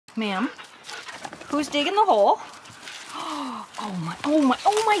Ma'am, who's digging the hole?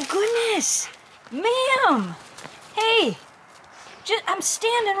 Oh my goodness! Ma'am! Hey! I'm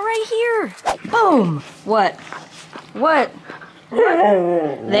standing right here! Boom! What?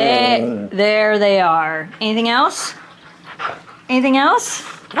 There they are. Anything else? Anything else?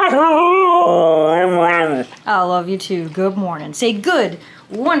 I love you too. Good morning. Say good,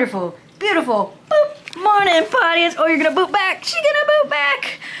 wonderful, beautiful, boop, morning, audience. Oh, you're gonna boop back. She's gonna boop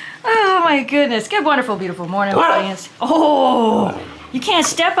back. Oh my goodness. Good, wonderful, beautiful morning, audience. Oh, you can't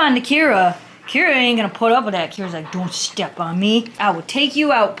step on the Kira. Kira ain't gonna put up with that. Kira's like, don't step on me. I will take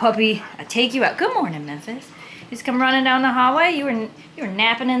you out, puppy. I'll take you out. Good morning, Memphis. You just come running down the hallway. You were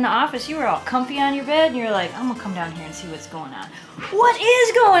napping in the office. You were all comfy on your bed, and you're like, I'm gonna come down here and see what's going on. What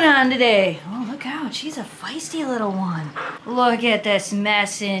is going on today? Oh, look out. She's a feisty little one. Look at this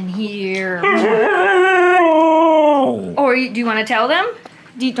mess in here. Or do you want to tell them?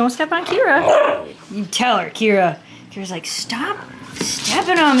 Don't step on Kira. You tell her, Kira. Kira's like, stop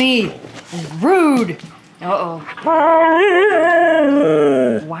stepping on me. It's rude. Uh-oh.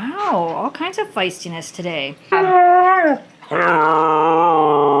 Wow, all kinds of feistiness today.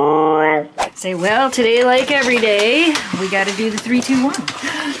 Say, well, today like every day, we gotta do the 3, 2, 1.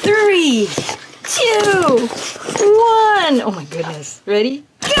 3, 2, 1. Oh my goodness. Ready?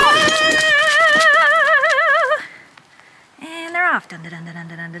 Go! And they're off. Dun, dun, dun, dun,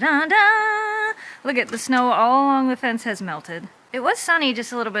 dun, dun, dun, dun. Look at the snow all along the fence has melted. It was sunny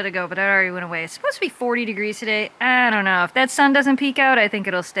just a little bit ago, but it already went away. It's supposed to be 40 degrees today. I don't know. If that sun doesn't peek out, I think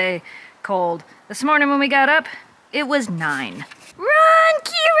it'll stay cold. This morning when we got up, it was 9. Run,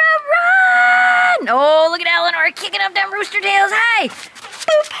 Kira, run! Oh, look at Eleanor kicking up them rooster tails. Hi!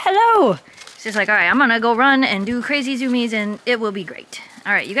 Boop, hello. She's like, all right, I'm gonna go run and do crazy zoomies and it will be great.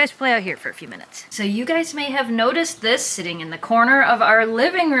 All right, you guys play out here for a few minutes. So you guys may have noticed this sitting in the corner of our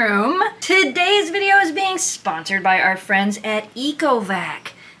living room. Today's video is being sponsored by our friends at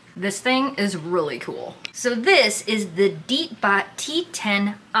EcoVac. This thing is really cool. So this is the Deepbot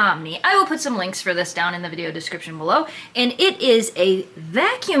T10 Omni. I will put some links for this down in the video description below. And it is a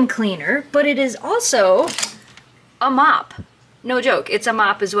vacuum cleaner, but it is also a mop. No joke, it's a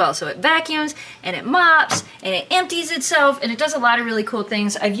mop as well. So it vacuums and it mops and it empties itself and it does a lot of really cool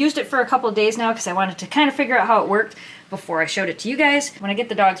things. I've used it for a couple of days now because I wanted to kind of figure out how it worked before I showed it to you guys. When I get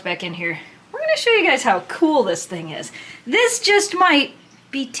the dogs back in here, we're gonna show you guys how cool this thing is. This just might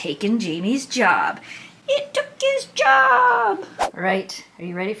be taking Jamie's job. It took his job. All right, are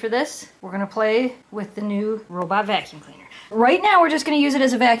you ready for this? We're gonna play with the new robot vacuum cleaner. Right now, we're just gonna use it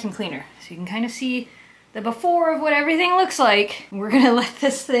as a vacuum cleaner. So you can kind of see the before of what everything looks like. We're gonna let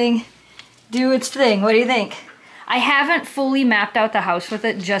this thing do its thing. What do you think? I haven't fully mapped out the house with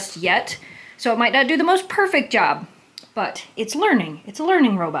it just yet, so it might not do the most perfect job, but it's learning. It's a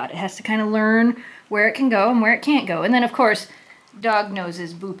learning robot. It has to kind of learn where it can go and where it can't go. And then of course, dog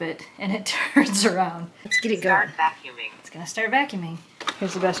noses boop it and it turns around. Let's get it going. Start vacuuming. It's gonna start vacuuming.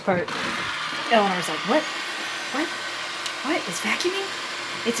 Here's the best part. Eleanor's like, what? What? What? It's vacuuming?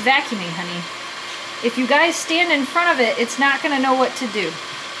 It's vacuuming, honey. If you guys stand in front of it, it's not gonna know what to do.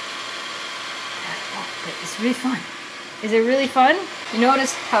 Oh, but it's really fun. Is it really fun? You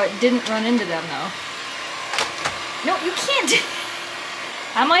notice how it didn't run into them though. No, you can't.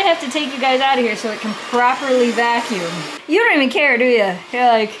 I might have to take you guys out of here so it can properly vacuum. You don't even care, do you? You're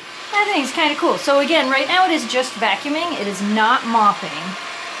like, I think it's kind of cool. So again, right now it is just vacuuming. It is not mopping,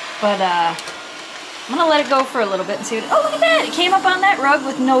 but I'm gonna let it go for a little bit and see what, oh, look at that. It came up on that rug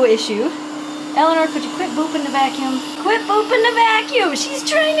with no issue. Eleanor, could you quit booping the vacuum? Quit booping the vacuum! She's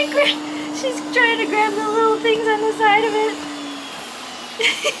trying to grab the little things on the side of it.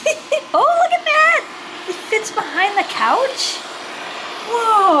 Oh, look at that! It fits behind the couch?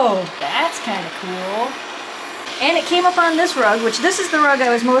 Whoa, that's kind of cool. And it came up on this rug, which this is the rug I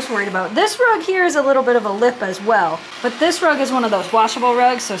was most worried about. This rug here is a little bit of a lip as well, but this rug is one of those washable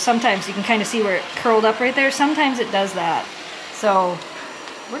rugs, so sometimes you can kind of see where it curled up right there. Sometimes it does that. So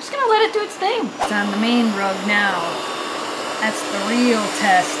we're just gonna let it do its thing. It's on the main rug now. That's the real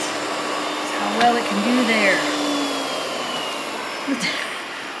test. That's how well it can do there.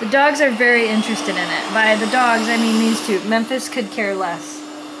 The dogs are very interested in it. By the dogs, I mean these two. Memphis could care less.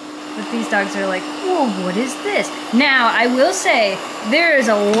 But these dogs are like, whoa, what is this? Now, I will say, there is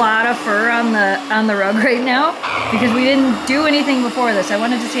a lot of fur on the rug right now because we didn't do anything before this. I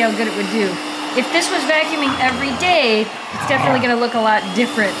wanted to see how good it would do. If this was vacuuming every day, it's definitely gonna look a lot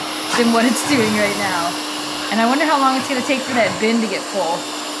different than what it's doing right now. And I wonder how long it's gonna take for that bin to get full.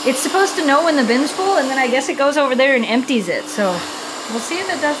 It's supposed to know when the bin's full, and then I guess it goes over there and empties it. So we'll see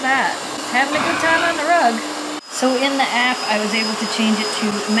if it does that. It's having a good time on the rug. So in the app, I was able to change it to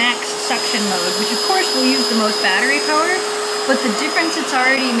max suction mode, which of course will use the most battery power, but the difference it's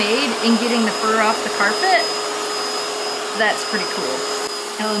already made in getting the fur off the carpet, that's pretty cool.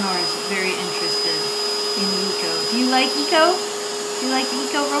 Eleanor is very interested in Eco. Do you like Eco? Do you like the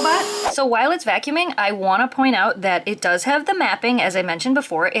Eco robot? So while it's vacuuming, I want to point out that it does have the mapping, as I mentioned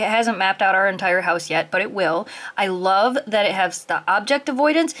before. It hasn't mapped out our entire house yet, but it will. I love that it has the object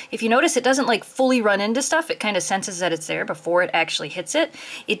avoidance. If you notice, it doesn't like fully run into stuff. It kind of senses that it's there before it actually hits it.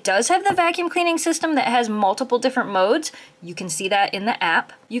 It does have the vacuum cleaning system that has multiple different modes. You can see that in the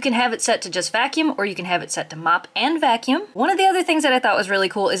app. You can have it set to just vacuum, or you can have it set to mop and vacuum. One of the other things that I thought was really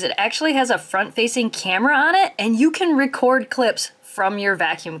cool is it actually has a front-facing camera on it, and you can record clips from your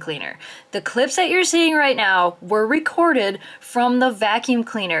vacuum cleaner. The clips that you're seeing right now were recorded from the vacuum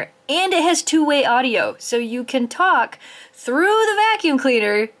cleaner, and it has two-way audio, so you can talk through the vacuum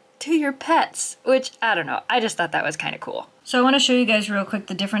cleaner to your pets, which, I don't know, I just thought that was kind of cool. So I want to show you guys real quick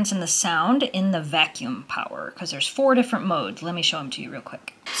the difference in the sound in the vacuum power, because there's 4 different modes. Let me show them to you real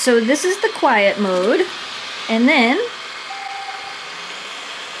quick. So this is the quiet mode, and then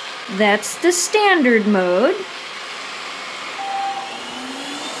that's the standard mode.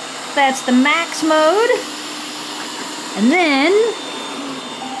 That's the max mode, and then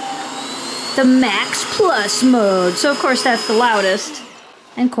the max plus mode. So of course that's the loudest,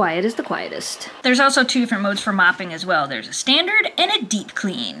 and quiet is the quietest. There's also 2 different modes for mopping as well. There's a standard and a deep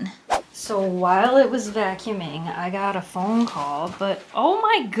clean. So while it was vacuuming, I got a phone call, but oh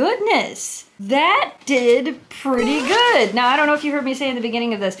my goodness, that did pretty good. Now, I don't know if you heard me say in the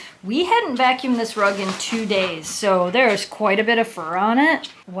beginning of this, we hadn't vacuumed this rug in 2 days, so there's quite a bit of fur on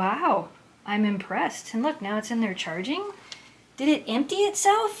it. Wow, I'm impressed. And look, now it's in there charging. Did it empty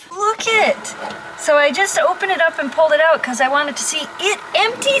itself? Look it! So I just opened it up and pulled it out because I wanted to see it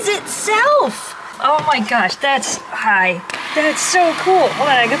empties itself. Oh my gosh, that's high. That's so cool. Hold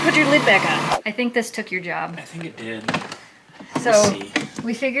on, I gotta put your lid back on. I think this took your job. I think it did. So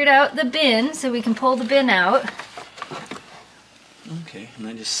we figured out the bin, so we can pull the bin out. Okay, and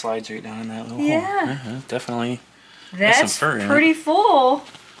that just slides right down in that little hole. Definitely. That's some fur in pretty full.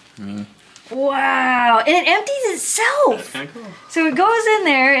 it. Wow, and it empties itself. That's kind of cool. So it goes in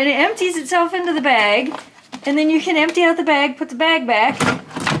there and it empties itself into the bag, and then you can empty out the bag, put the bag back.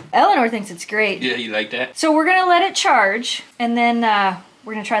 Eleanor thinks it's great. Yeah, you like that? So we're gonna let it charge, and then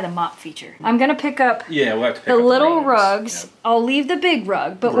we're gonna try the mop feature. I'm gonna pick up we'll have to pick the up little rugs. Yep. I'll leave the big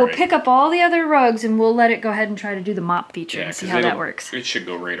rug, but we'll pick up all the other rugs and we'll let it go ahead and try to do the mop feature and see how that works. It should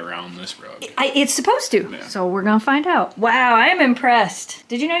go right around this rug. It's supposed to, so we're gonna find out. Wow, I'm impressed.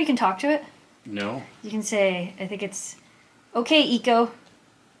 Did you know you can talk to it? No. You can say, I think it's, okay, Eco.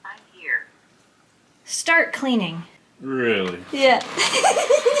 I'm here. Start cleaning. Really? Yeah.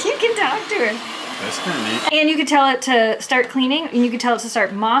 You can talk to her. That's kind of neat. And you could tell it to start cleaning, and you could tell it to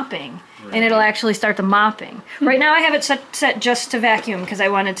start mopping, and it'll actually start the mopping. Right now I have it set just to vacuum because I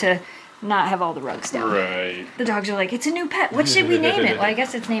wanted to not have all the rugs down. Right. The dogs are like, it's a new pet. What should we name it? Well, I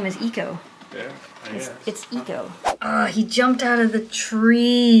guess its name is Eco. Yeah, It's Eco. Oh, he jumped out of the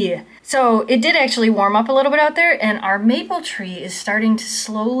tree. So it did actually warm up a little bit out there, and our maple tree is starting to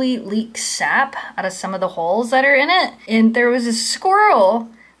slowly leak sap out of some of the holes that are in it. And there was a squirrel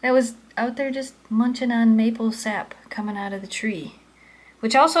that was out there just munching on maple sap coming out of the tree.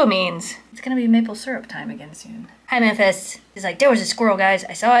 Which also means it's gonna be maple syrup time again soon. Hi, Memphis. He's like, there was a squirrel, guys.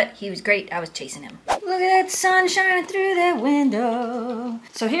 I saw it. He was great. I was chasing him. Look at that sun shining through that window.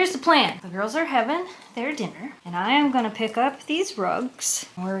 So here's the plan. The girls are having their dinner, and I am gonna pick up these rugs.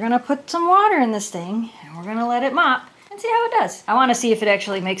 We're gonna put some water in this thing, and we're gonna let it mop and see how it does. I wanna see if it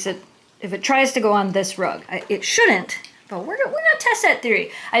actually makes it, if it tries to go on this rug. It shouldn't. But we're gonna test that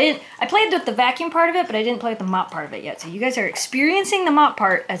theory. I played with the vacuum part of it, but I didn't play with the mop part of it yet. So you guys are experiencing the mop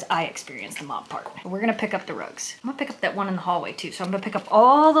part as I experienced the mop part. We're gonna pick up the rugs. I'm gonna pick up that one in the hallway too. So I'm gonna pick up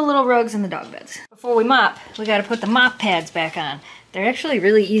all the little rugs in the dog beds. Before we mop, we gotta put the mop pads back on. They're actually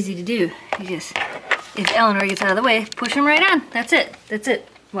really easy to do. You just, if Eleanor gets out of the way, push them right on. That's it, that's it.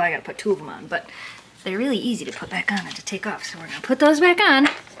 Well, I gotta put 2 of them on, but they're really easy to put back on and to take off. So we're gonna put those back on.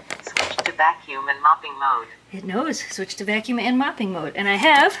 Switch to vacuum and mopping mode. It knows. Switch to vacuum and mopping mode. And I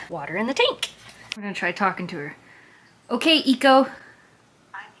have water in the tank. We're gonna try talking to her. Okay, Eco.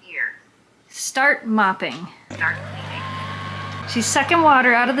 I'm here. Start mopping. Start cleaning. She's sucking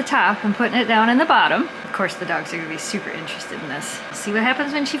water out of the top and putting it down in the bottom. Of course, the dogs are gonna be super interested in this. See what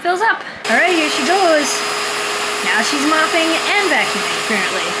happens when she fills up. All right, here she goes. Now she's mopping and vacuuming,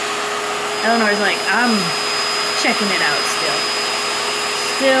 apparently. Eleanor's like, I'm checking it out still.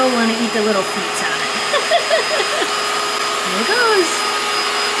 Still want to eat the little feet on it. Here it goes.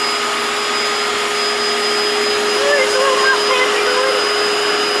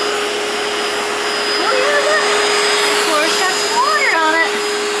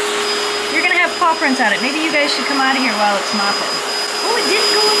 fingerprints on it. Maybe you guys should come out of here while it's mopping. Oh, it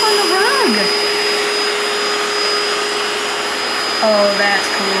didn't go up on the rug. Oh, that's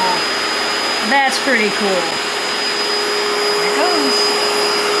cool. That's pretty cool. There it goes.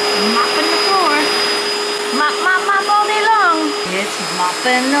 Mopping the floor. Mop, mop, mop all day long. It's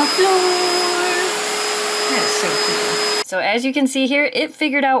mopping the floor. That is so cool. So as you can see here, it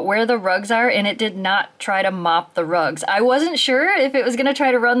figured out where the rugs are and it did not try to mop the rugs. I wasn't sure if it was gonna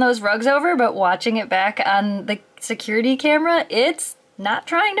try to run those rugs over, but watching it back on the security camera, it's not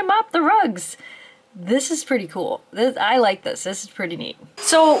trying to mop the rugs. This is pretty cool. I like this. This is pretty neat.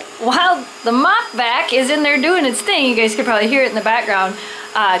 So while the mop vac is in there doing its thing, you guys could probably hear it in the background.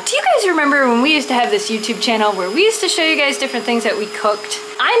 Do you guys remember when we used to have this YouTube channel where we used to show you guys different things that we cooked?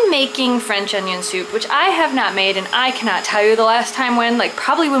 I'm making French onion soup, which I have not made, and I cannot tell you the last time when, like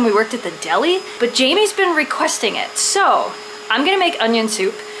probably when we worked at the deli, but Jamie's been requesting it. So I'm gonna make onion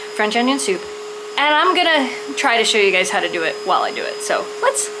soup, French onion soup, and I'm gonna try to show you guys how to do it while I do it. So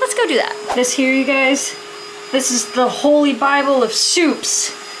let's go do that. This here, you guys, this is the Holy Bible of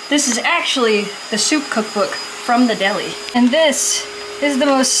soups. This is actually the soup cookbook from the deli. And this is the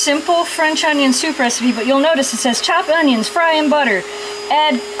most simple French onion soup recipe, but you'll notice it says chop onions, fry in butter,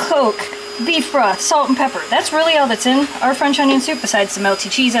 add Coke, beef broth, salt and pepper. That's really all that's in our French onion soup besides the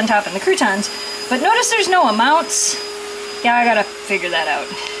melty cheese on top and the croutons. But notice there's no amounts. Yeah, I gotta figure that out.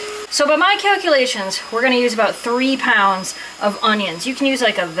 So by my calculations, we're gonna use about 3 pounds of onions. You can use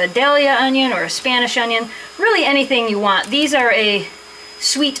like a Vidalia onion or a Spanish onion, really anything you want. These are a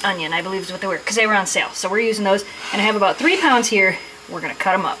sweet onion, I believe is what they were, because they were on sale. So we're using those, and I have about 3 pounds here. We're gonna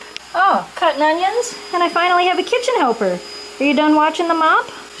cut them up. Oh, cutting onions, and I finally have a kitchen helper. Are you done watching the mop?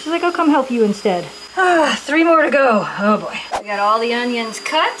 She's like, I'll come help you instead. 3 more to go. Oh boy. We got all the onions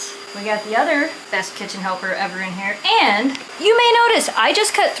cut. We got the other best kitchen helper ever in here. And you may notice, I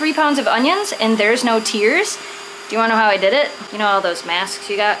just cut 3 pounds of onions and there's no tears. Do you wanna know how I did it? You know all those masks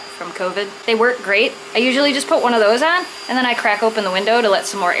you got from COVID? They work great. I usually just put one of those on and then I crack open the window to let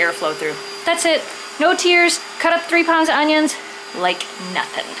some more air flow through. That's it. No tears. Cut up 3 pounds of onions like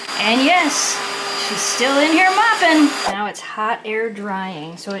nothing. And yes, she's still in here mopping. Now it's hot air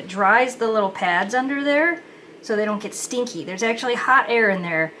drying, so it dries the little pads under there so they don't get stinky. There's actually hot air in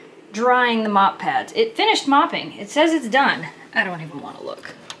there drying the mop pads. It finished mopping. It says it's done. I don't even want to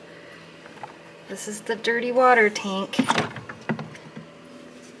look. This is the dirty water tank.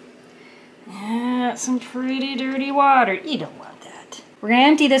 Yeah, some pretty dirty water. You don't want that. We're gonna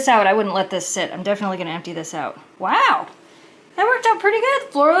empty this out. I wouldn't let this sit. I'm definitely gonna empty this out. Wow, that worked out pretty good.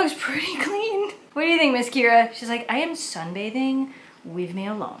 The floor looks pretty clean. What do you think, Miss Kira? She's like, I am sunbathing. Leave me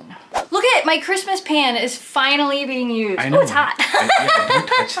alone. Look at my Christmas pan is finally being used. I know. Oh, it's hot. Yeah, don't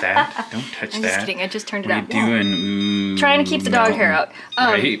touch that. Don't touch I'm that. just kidding. I just turned it What on. are you doing? Ooh, Trying to keep the dog hair out.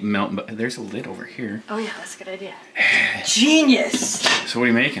 Right, melt. But there's a lid over here. Oh yeah, that's a good idea. Genius. So what are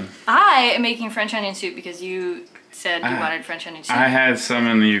you making? I am making French onion soup because you said you wanted French onion soup. I had some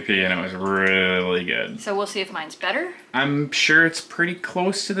in the UP and it was really good. So we'll see if mine's better. I'm sure it's pretty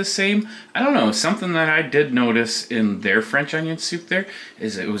close to the same. I don't know, something that I did notice in their French onion soup there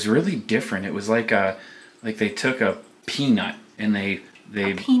is it was really different. It was like they took a peanut and they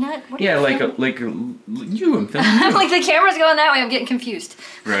a peanut? What are yeah, you like filming? you I'm filming. I'm like, the camera's going that way, I'm getting confused.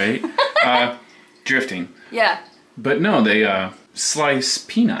 Right? Drifting. Yeah. But no, they slice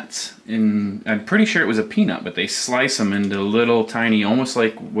peanuts, and I'm pretty sure it was a peanut, but they slice them into little tiny, almost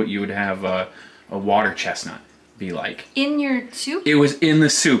like what you would have a water chestnut be like. In your soup? It was in the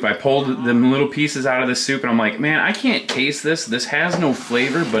soup. I pulled them little pieces out of the soup, and I'm like, man, I can't taste this. This has no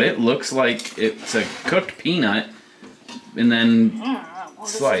flavor, but it looks like it's a cooked peanut, and then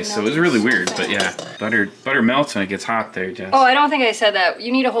sliced. So it was really weird, but yeah. Butter melts when it gets hot there, Jess. Oh, I don't think I said that.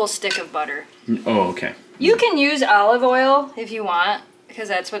 You need a whole stick of butter. Oh, okay. You can use olive oil if you want, because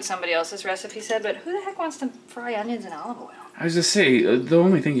that's what somebody else's recipe said, but who the heck wants to fry onions in olive oil? I was just say, the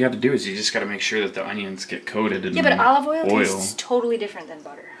only thing you have to do is you just got to make sure that the onions get coated in Yeah, but olive oil tastes totally different than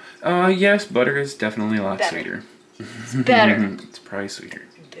butter. Yes, butter is definitely a lot sweeter. It's better. It's probably sweeter.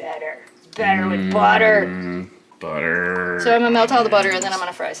 Better with butter. Butter. So I'm gonna melt all the butter and then I'm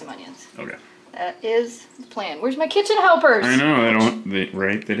gonna fry some onions. Okay. That is the plan. Where's my kitchen helpers? I know, they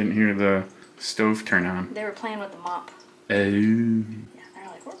didn't hear the stove turn on. They were playing with the mop. Oh. Yeah, they're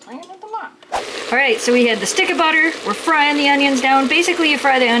like, we're playing with the mop. Alright, so we had the stick of butter. We're frying the onions down. Basically, you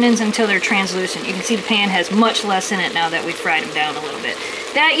fry the onions until they're translucent. You can see the pan has much less in it now that we've fried them down a little bit.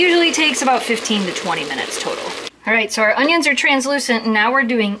 That usually takes about 15 to 20 minutes total. Alright, so our onions are translucent, and now we're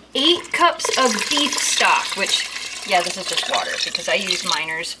doing 8 cups of beef stock, which, yeah, this is just water, because I use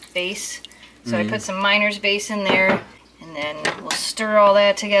Miner's base. So I put some Miner's base in there, And then we'll stir all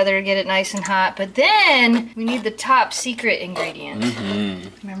that together, get it nice and hot. But then we need the top secret ingredient.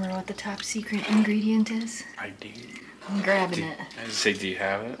 Remember what the top secret ingredient is? I do. I'm grabbing it. I just say, do you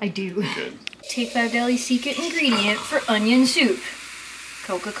have it? I do. Good. Take 5 Deli's secret ingredient for onion soup.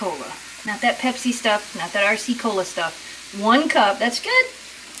 Coca-Cola. Not that Pepsi stuff, not that RC Cola stuff. 1 cup, that's good,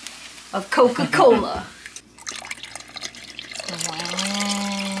 of Coca-Cola.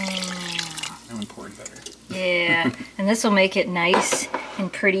 I'm pouring better. Yeah, and this will make it nice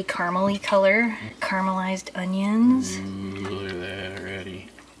and pretty caramely color. Caramelized onions. Ooh, look at that already.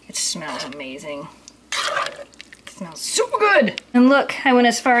 It smells amazing. It smells super good. And look, I went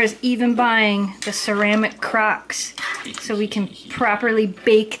as far as even buying the ceramic crocks so we can properly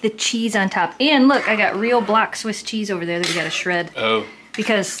bake the cheese on top. And look, I got real block Swiss cheese over there that we gotta shred. Oh.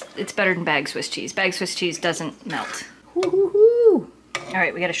 Because it's better than bag Swiss cheese. Bag Swiss cheese doesn't melt. Woo-hoo-hoo. All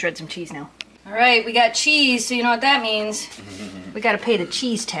right, we gotta shred some cheese now. All right, we got cheese, so you know what that means. We gotta pay the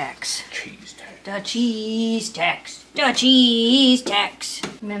cheese tax. Cheese tax. The cheese tax. The cheese tax.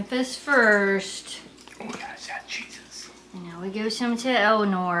 Memphis first. Oh, yes, that cheeses. And now we give some to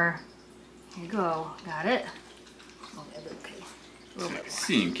Eleanor. Here you go. Got it? Okay. A little bit more.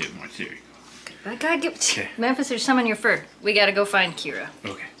 See him get much. There you go. But I gotta get... Okay. Memphis, there's some in your fur. We gotta go find Kira.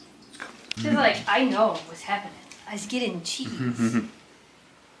 Okay. She's like, I know what's happening. I was getting cheese.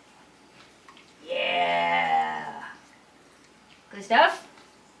 Yeah. Good stuff?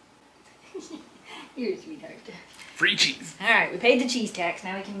 You're a sweetheart. Free cheese. Alright, we paid the cheese tax.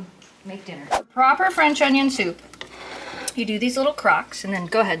 Now we can make dinner. Proper French onion soup. You do these little crocks, and then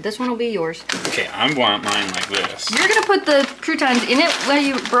go ahead. This one will be yours. Okay, I want mine like this. You're gonna put the croutons in it when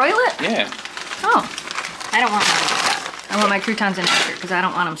you broil it? Yeah. Oh. I don't want mine like that. I want my croutons in after, because I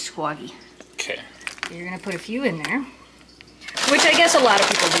don't want them squoggy. Okay. So you're gonna put a few in there. Which I guess a lot of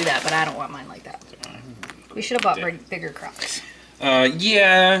people do that, but I don't want mine like that. We should have bought bigger crocks.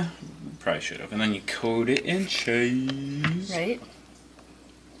 Yeah. Probably should have. And then you coat it in cheese. Right?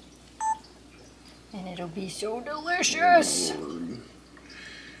 And it'll be so delicious.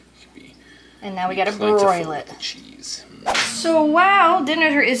 And now we gotta broil it. Cheese. So while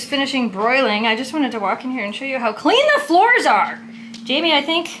dinner is finishing broiling, I just wanted to walk in here and show you how clean the floors are. Jamie, I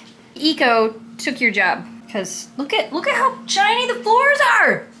think Eco took your job. Because look at how shiny the floors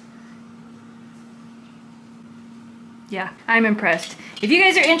are. Yeah, I'm impressed. If you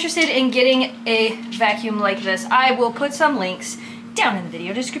guys are interested in getting a vacuum like this, I will put some links down in the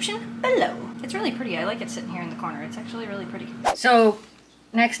video description below. It's really pretty. I like it sitting here in the corner. It's actually really pretty. So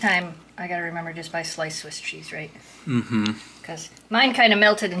next time, I gotta remember just buy sliced Swiss cheese, right? Mm-hmm. Because mine kind of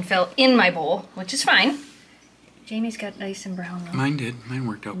melted and fell in my bowl, which is fine. Jamie's got nice and brown though. Mine did. Mine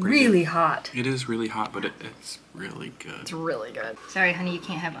worked out pretty really good. hot. It is really hot, but it's really good. It's really good. Sorry, honey, you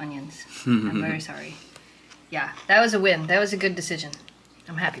can't have onions. I'm very sorry. Yeah, that was a win. That was a good decision.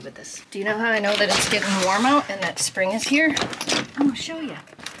 I'm happy with this. Do you know how I know that it's getting warm out and that spring is here? I'm gonna show you.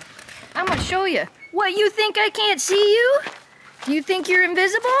 I'm gonna show you. What, you think I can't see you? You think you're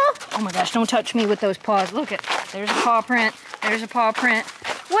invisible? Oh my gosh, don't touch me with those paws. Look at, there's a paw print. There's a paw print.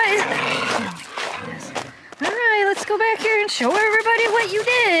 What is, oh my goodness. All right, let's go back here and show everybody what you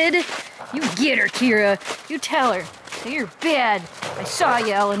did. You get her, Kira. You tell her. You're bad. I saw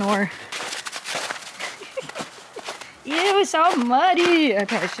you, Eleanor. Ew, it's all muddy. I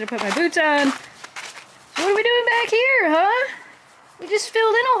probably should have put my boots on. So what are we doing back here, huh? We just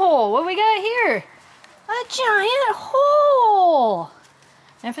filled in a hole. What we got here? A giant hole.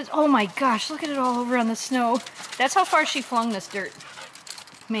 Memphis, oh my gosh, look at it all over on the snow. That's how far she flung this dirt.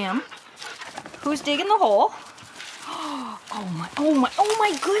 Ma'am, who's digging the hole? Oh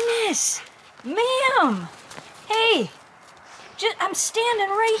my goodness. Ma'am, hey, I'm standing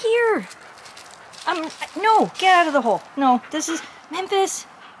right here. No, get out of the hole. No, this is, Memphis.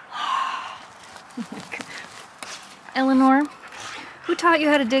 Oh my God. Eleanor, who taught you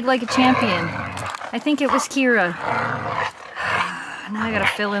how to dig like a champion? I think it was Kira. Now I gotta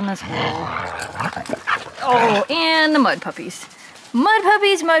fill in this hole. Oh, and the mud puppies. Mud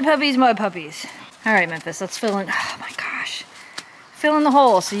puppies, mud puppies, mud puppies. All right, Memphis, let's fill in, oh my gosh. Fill in the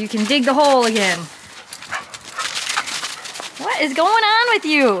hole so you can dig the hole again. What is going on with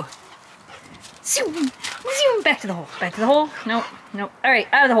you? Zoom, zoom, back to the hole, back to the hole. Nope, nope. All right,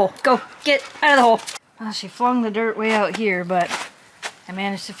 out of the hole. Go, get out of the hole. Well, she flung the dirt way out here, but I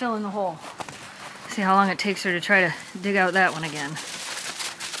managed to fill in the hole. See how long it takes her to try to dig out that one again.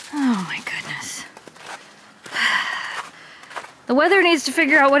 Oh my goodness. The weather needs to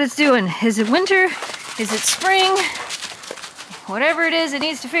figure out what it's doing. Is it winter? Is it spring? Whatever it is, it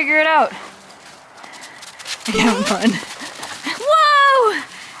needs to figure it out. I'm having fun. Whoa!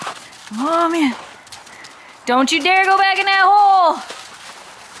 Oh man. Don't you dare go back in that hole!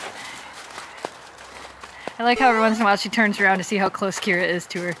 I like how every once in a while she turns around to see how close Kira is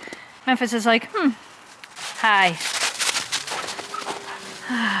to her. Memphis is like, hi.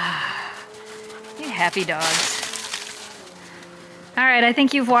 You happy dogs. Alright, I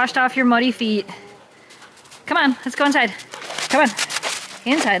think you've washed off your muddy feet. Come on, let's go inside. Come on.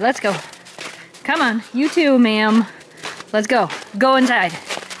 Inside, let's go. Come on, you too, ma'am. Let's go. Go inside.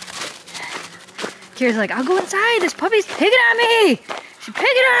 Kira's like, I'll go inside. This puppy's picking on me. She's picking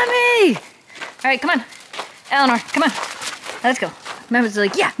on me. Alright, come on. Eleanor, come on. Let's go. Memphis is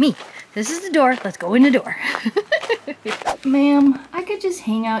like, yeah, me. This is the door. Let's go in the door. Ma'am, I could just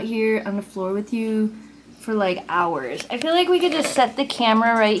hang out here on the floor with you for like hours. I feel like we could just set the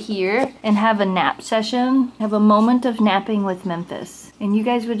camera right here and have a nap session. Have a moment of napping with Memphis. And you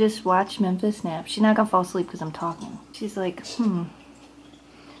guys would just watch Memphis nap. She's not gonna fall asleep because I'm talking. She's like, Mom,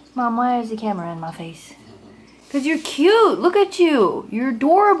 why is the camera in my face? Because you're cute. Look at you. You're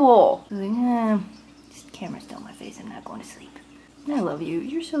adorable. I was like, this camera's still in my face. I'm not going to sleep. I love you.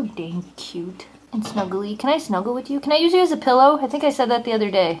 You're so dang cute and snuggly. Can I snuggle with you? Can I use you as a pillow? I think I said that the other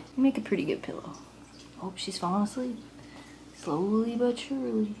day. You make a pretty good pillow. Oh, she's falling asleep. Slowly but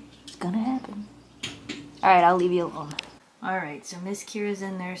surely. It's gonna happen. Alright, I'll leave you alone. Alright, so Miss Kira's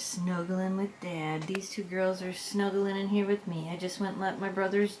in there snuggling with Dad. These two girls are snuggling in here with me. I just went and let my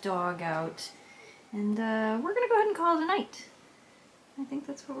brother's dog out. And we're gonna go ahead and call it a night. I think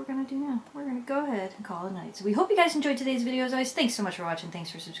that's what we're gonna do now. We're gonna go ahead and call it a night. So we hope you guys enjoyed today's video. As always, thanks so much for watching. Thanks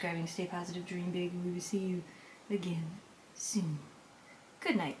for subscribing. Stay positive, dream big. We will see you again soon.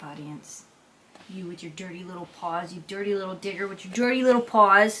 Good night, audience. You with your dirty little paws. You dirty little digger with your dirty little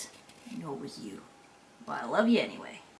paws. You know it was you. Well, I love you anyway.